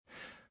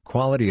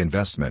Quality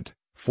investment,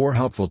 4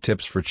 helpful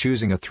tips for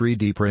choosing a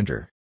 3D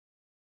printer.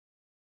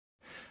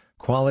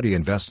 Quality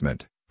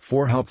investment,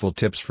 4 helpful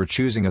tips for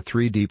choosing a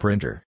 3D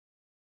printer.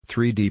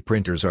 3D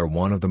printers are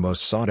one of the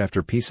most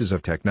sought-after pieces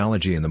of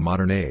technology in the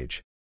modern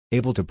age.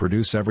 Able to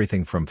produce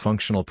everything from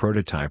functional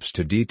prototypes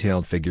to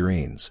detailed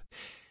figurines.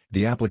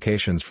 The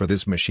applications for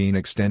this machine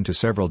extend to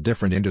several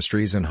different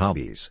industries and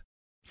hobbies.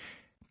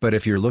 But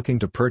if you're looking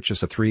to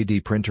purchase a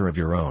 3D printer of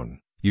your own,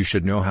 you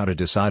should know how to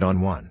decide on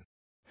one.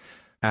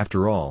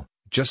 After all,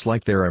 just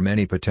like there are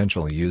many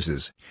potential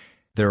uses,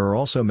 there are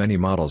also many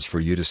models for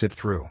you to sift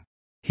through.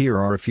 Here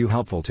are a few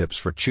helpful tips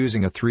for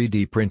choosing a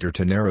 3D printer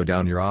to narrow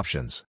down your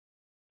options.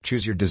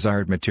 Choose your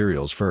desired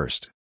materials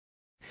first.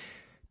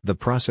 The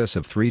process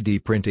of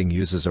 3D printing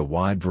uses a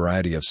wide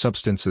variety of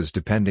substances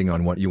depending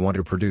on what you want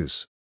to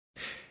produce.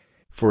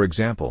 For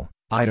example,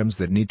 items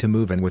that need to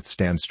move and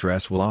withstand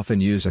stress will often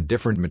use a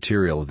different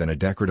material than a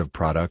decorative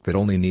product that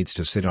only needs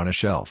to sit on a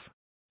shelf.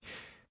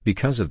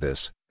 Because of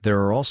this, there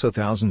are also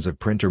thousands of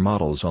printer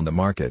models on the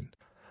market,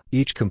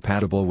 each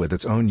compatible with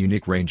its own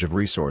unique range of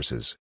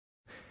resources.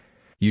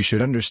 You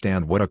should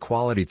understand what a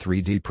quality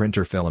 3D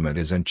printer filament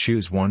is and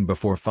choose one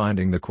before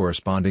finding the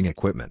corresponding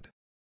equipment.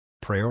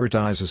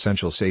 Prioritize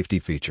essential safety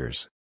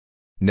features.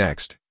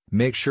 Next,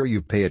 make sure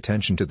you pay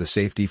attention to the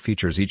safety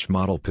features each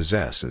model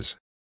possesses.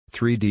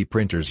 3D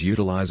printers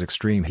utilize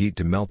extreme heat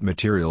to melt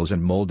materials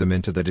and mold them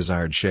into the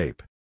desired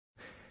shape.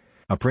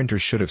 A printer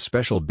should have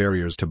special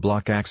barriers to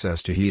block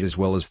access to heat as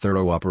well as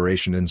thorough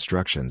operation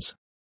instructions.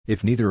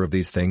 If neither of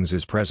these things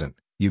is present,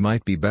 you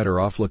might be better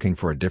off looking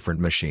for a different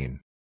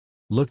machine.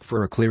 Look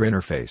for a clear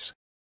interface.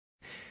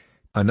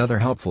 Another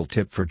helpful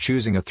tip for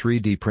choosing a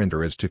 3D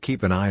printer is to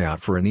keep an eye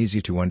out for an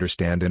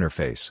easy-to-understand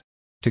interface.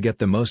 To get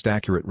the most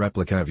accurate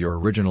replica of your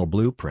original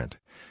blueprint,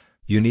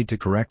 you need to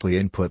correctly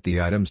input the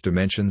item's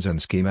dimensions and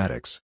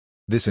schematics.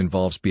 This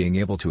involves being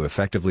able to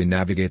effectively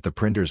navigate the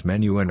printer's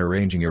menu and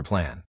arranging your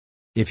plan.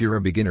 If you're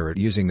a beginner at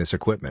using this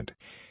equipment,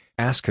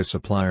 ask a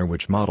supplier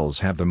which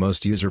models have the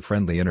most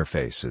user-friendly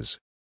interfaces.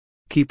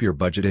 Keep your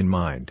budget in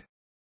mind.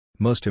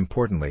 Most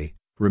importantly,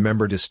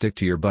 remember to stick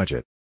to your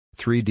budget.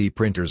 3D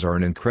printers are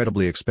an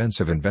incredibly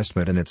expensive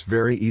investment and it's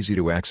very easy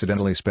to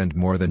accidentally spend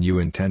more than you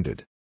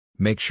intended.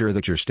 Make sure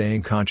that you're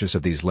staying conscious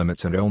of these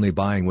limits and only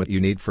buying what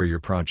you need for your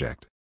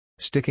project.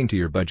 Sticking to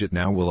your budget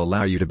now will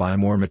allow you to buy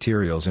more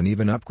materials and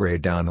even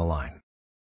upgrade down the line.